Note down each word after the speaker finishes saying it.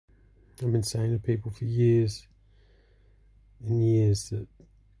I've been saying to people for years and years that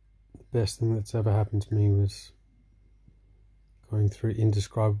the best thing that's ever happened to me was going through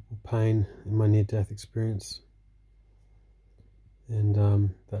indescribable pain in my near-death experience. And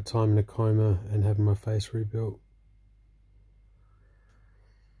that time in a coma and having my face rebuilt.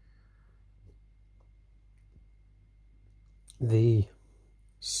 The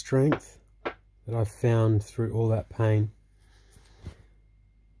strength that I've found through all that pain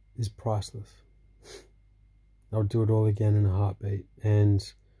is priceless. I'll do it all again in a heartbeat. And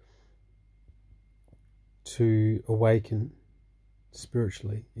to awaken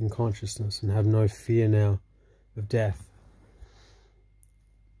spiritually in consciousness and have no fear now of death,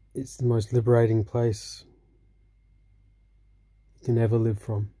 it's the most liberating place you can ever live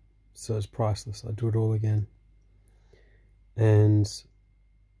from. So it's priceless. I do it all again. And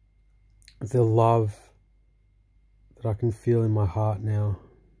the love that I can feel in my heart now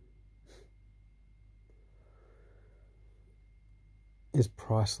is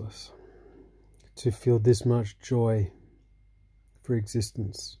priceless. To feel this much joy for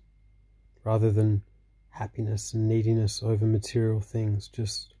existence rather than happiness and neediness over material things,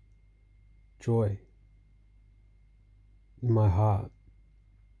 just joy in my heart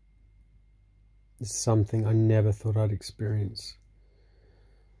is something I never thought I'd experience.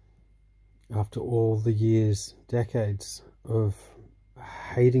 After all the years, decades of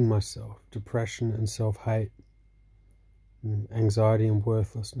hating myself, depression and self-hate, and anxiety and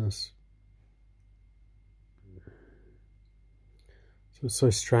worthlessness. So it's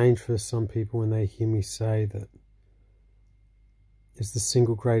so strange for some people when they hear me say that it's the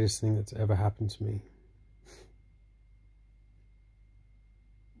single greatest thing that's ever happened to me.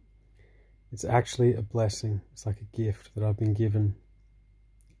 It's actually a blessing. It's like a gift that I've been given.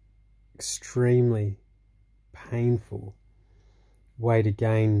 Extremely painful way to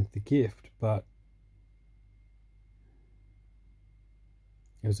gain the gift, but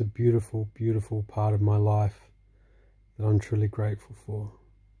it was a beautiful, beautiful part of my life that I'm truly grateful for.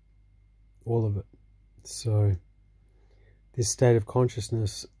 All of it. So this state of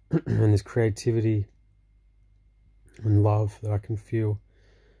consciousness and this creativity and love that I can feel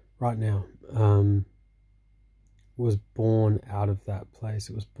right now was born out of that place.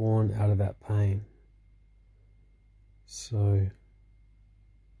 It was born out of that pain. So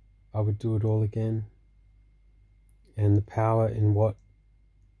I would do it all again. And the power in what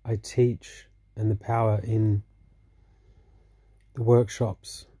I teach and the power in the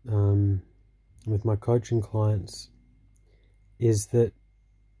workshops with my coaching clients is that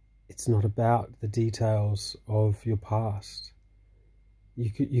it's not about the details of your past.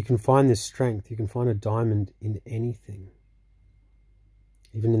 You can find this strength, you can find a diamond in anything.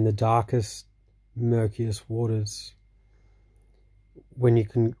 Even in the darkest, murkiest waters. When you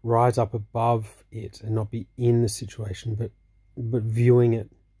can rise up above it and not be in the situation, but viewing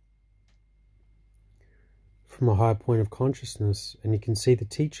it from a higher point of consciousness, and you can see the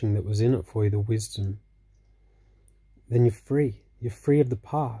teaching that was in it for you, the wisdom, then you're free. You're free of the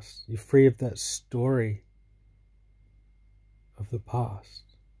past. You're free of that story of the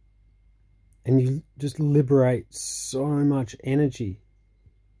past. And you just liberate so much energy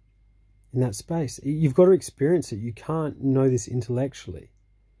in that space. You've got to experience it. You can't know this intellectually.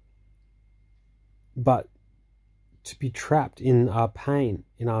 But to be trapped in our pain,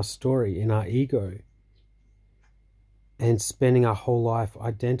 in our story, in our ego, and spending our whole life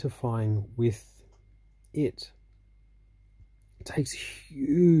identifying with it takes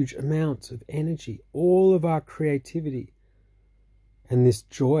huge amounts of energy. All of our creativity and this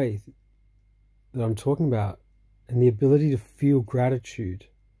joy that I'm talking about, and the ability to feel gratitude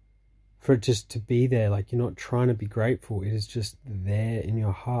for it just to be there, like you're not trying to be grateful, it is just there in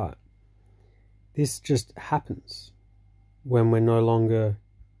your heart. This just happens when we're no longer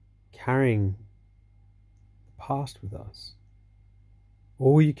carrying the past with us.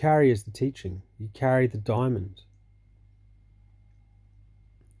 All you carry is the teaching. You carry the diamond.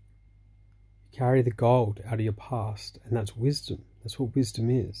 You carry the gold out of your past, and that's wisdom. That's what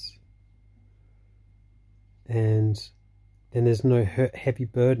wisdom is. And then there's no heavy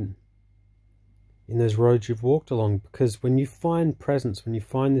burden in those roads you've walked along, because when you find presence, when you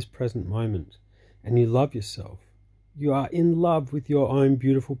find this present moment and you love yourself, you are in love with your own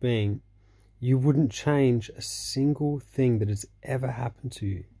beautiful being, you wouldn't change a single thing that has ever happened to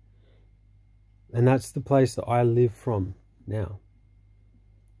you. And that's the place that I live from now.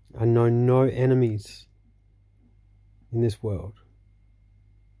 I know no enemies in this world.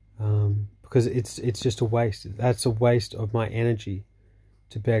 Because it's just a waste. That's a waste of my energy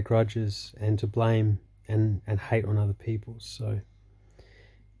to bear grudges and to blame and hate on other people. So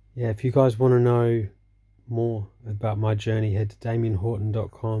yeah, if you guys want to know more about my journey, head to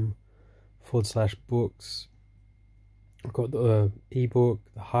damienhorton.com/books. I've got the ebook,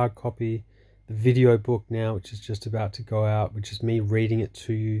 the hard copy, the video book now, which is just about to go out, which is me reading it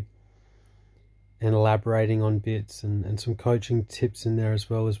to you and elaborating on bits and some coaching tips in there as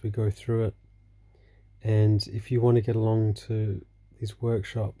well as we go through it. And if you want to get along to these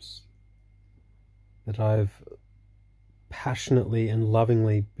workshops that I've passionately and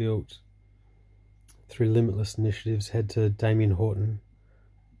lovingly built through Limitless Initiatives, head to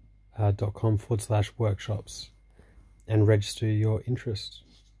damienhorton.com/workshops and register your interest.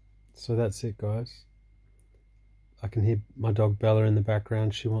 So that's it, guys. I can hear my dog Bella in the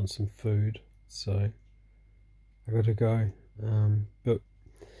background. She wants some food, so I gotta go. But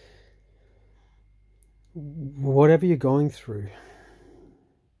whatever you're going through,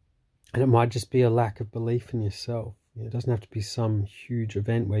 and it might just be a lack of belief in yourself. It doesn't have to be some huge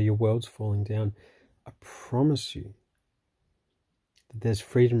event where your world's falling down. I promise you that there's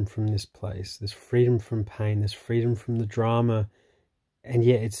freedom from this place. There's freedom from pain. There's freedom from the drama. And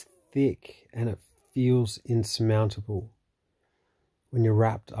yet it's thick and it feels insurmountable when you're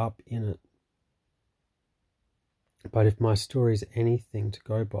wrapped up in it. But if my story is anything to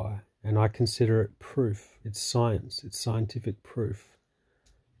go by, and I consider it proof, it's science, it's scientific proof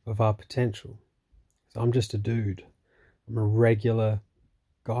of our potential. So I'm just a dude. I'm a regular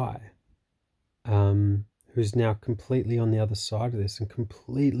guy who's now completely on the other side of this and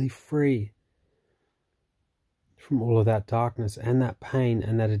completely free from all of that darkness and that pain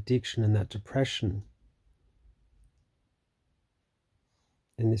and that addiction and that depression.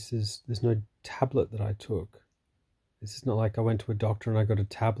 And there's no tablet that I took. This is not like I went to a doctor and I got a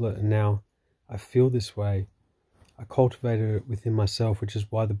tablet and now I feel this way. I cultivated it within myself, which is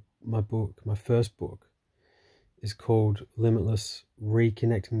why my first book, is called Limitless: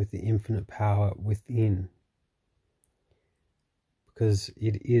 Reconnecting with the Infinite Power Within. Because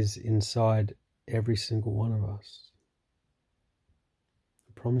it is inside every single one of us.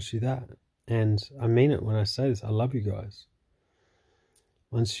 I promise you that. And I mean it when I say this. I love you guys.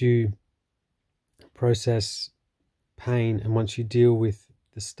 Once you process pain and once you deal with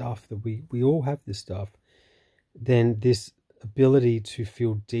the stuff that we all have this stuff, then this ability to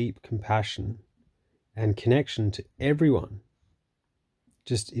feel deep compassion and connection to everyone,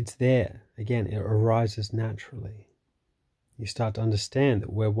 it's there. Again, it arises naturally. You start to understand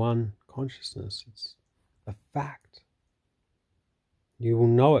that we're one consciousness. It's a fact. You will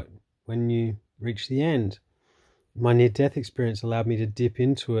know it when you reach the end. My near-death experience allowed me to dip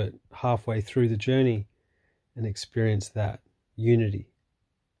into it halfway through the journey and experience that unity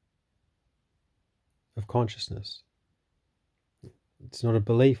of consciousness. It's not a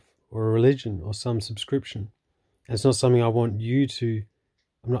belief or a religion or some subscription. And it's not something I want you to,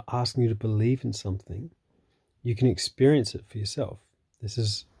 I'm not asking you to believe in something. You can experience it for yourself. This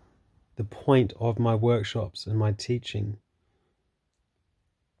is the point of my workshops and my teaching,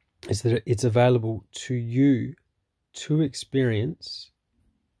 is that it's available to you to experience.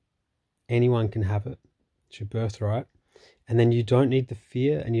 Anyone can have it. It's your birthright. And then you don't need the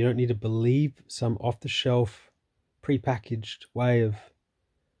fear and you don't need to believe some off-the-shelf, prepackaged way of,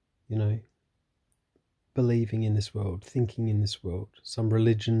 believing in this world, thinking in this world, some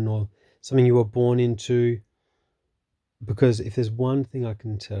religion or something you were born into. Because if there's one thing I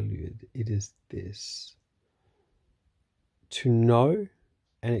can tell you, it is this: to know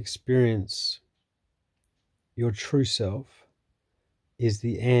and experience your true self is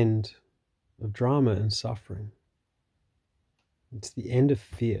the end of drama and suffering. It's the end of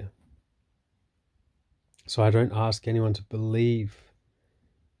fear. So I don't ask anyone to believe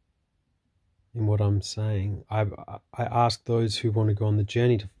in what I'm saying. I ask those who want to go on the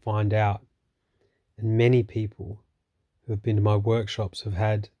journey to find out. And many people who have been to my workshops have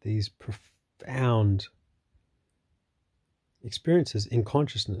had these profound experiences in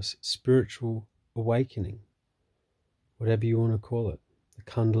consciousness, spiritual awakening, whatever you want to call it, the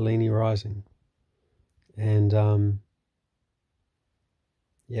Kundalini rising. And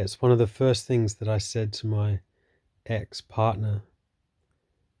it's one of the first things that I said to my ex-partner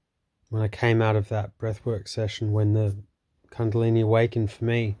when I came out of that breathwork session, when the Kundalini awakened for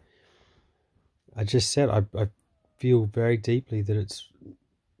me. I just said, I feel very deeply that it's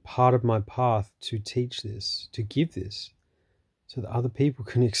part of my path to teach this, to give this, so that other people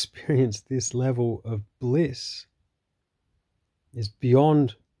can experience this level of bliss. It's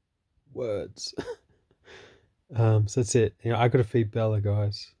beyond words. So that's it. I got to feed Bella,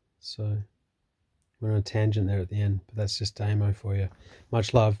 guys. So we're on a tangent there at the end, but that's just Damo for you.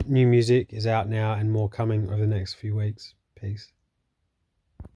 Much love. New music is out now and more coming over the next few weeks. Peace.